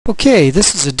Okay,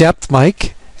 this is a depth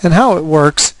mic, and how it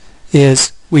works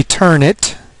is we turn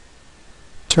the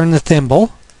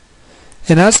thimble,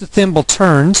 and as the thimble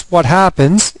turns, what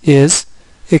happens is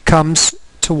it comes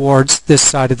towards this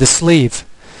side of the sleeve.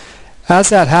 As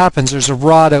that happens, there's a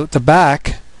rod out the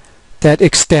back that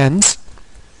extends.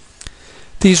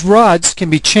 These rods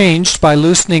can be changed by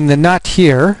loosening the nut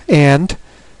here and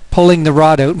pulling the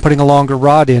rod out and putting a longer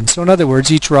rod in. So in other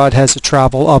words, each rod has a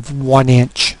travel of 1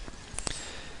 inch.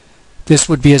 This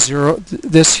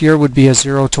here would be a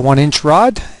 0 to 1 inch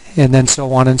rod, and then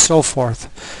so on and so forth.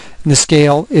 And the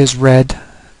scale is read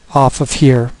off of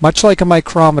here, much like a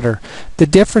micrometer. The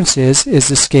difference is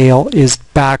the scale is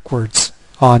backwards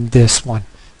on this one.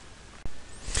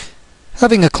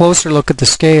 Having a closer look at the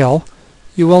scale,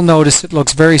 you will notice it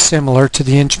looks very similar to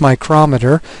the inch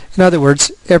micrometer. In other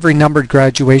words, every numbered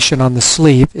graduation on the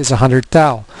sleeve is 100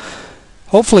 thou.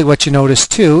 Hopefully what you notice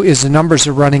too is the numbers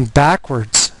are running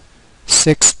backwards.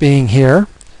 6 being here,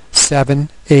 7,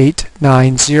 8,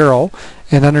 9, 0,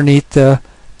 and underneath the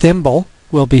thimble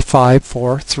will be 5,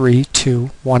 4, 3,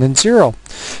 2, 1, and 0.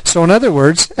 So in other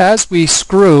words, as we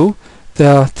screw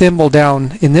the thimble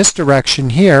down in this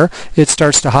direction here, it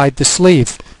starts to hide the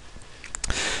sleeve.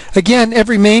 Again,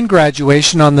 every main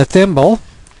graduation on the thimble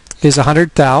is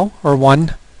 100 thou, or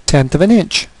 1/10 of an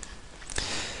inch.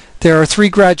 There are 3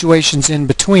 graduations in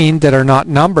between that are not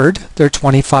numbered. They're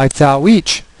 25 thou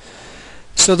each.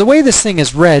 So the way this thing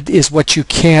is read is what you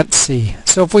can't see.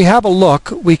 So if we have a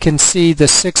look, we can see the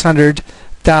 600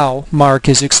 thou mark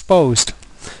is exposed.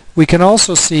 We can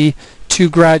also see 2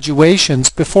 graduations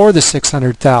before the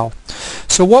 600 thou.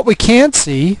 So what we can't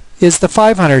see is the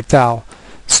 500 thou.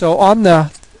 So on the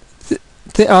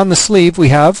sleeve we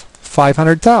have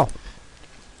 500 thou.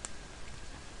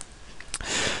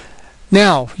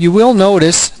 Now you will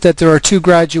notice that there are 2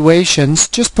 graduations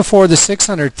just before the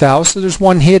 600 thou, so there's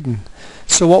one hidden.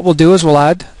 So what we'll do is we'll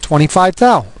add 25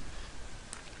 thou.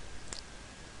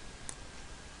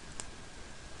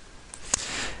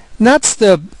 And that's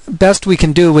the best we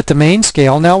can do with the main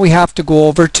scale. Now we have to go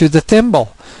over to the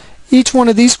thimble. Each one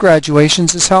of these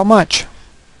graduations is how much?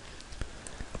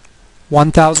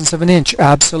 1/1000th of an inch,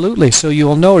 absolutely. So you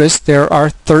will notice there are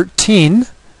 13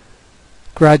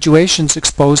 graduations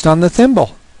exposed on the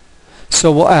thimble. So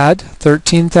we'll add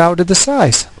 13 thou to the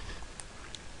size.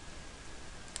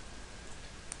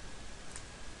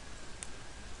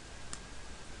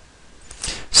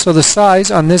 So the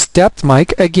size on this depth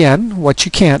mic, again, what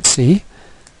you can't see,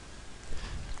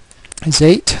 is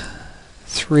 8,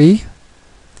 3,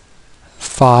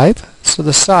 5. So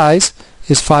the size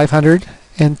is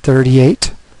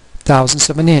 538 thousandths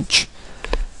of an inch.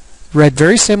 Read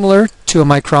very similar to a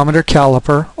micrometer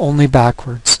caliper, only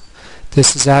backwards.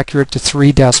 This is accurate to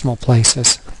 3 decimal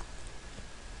places.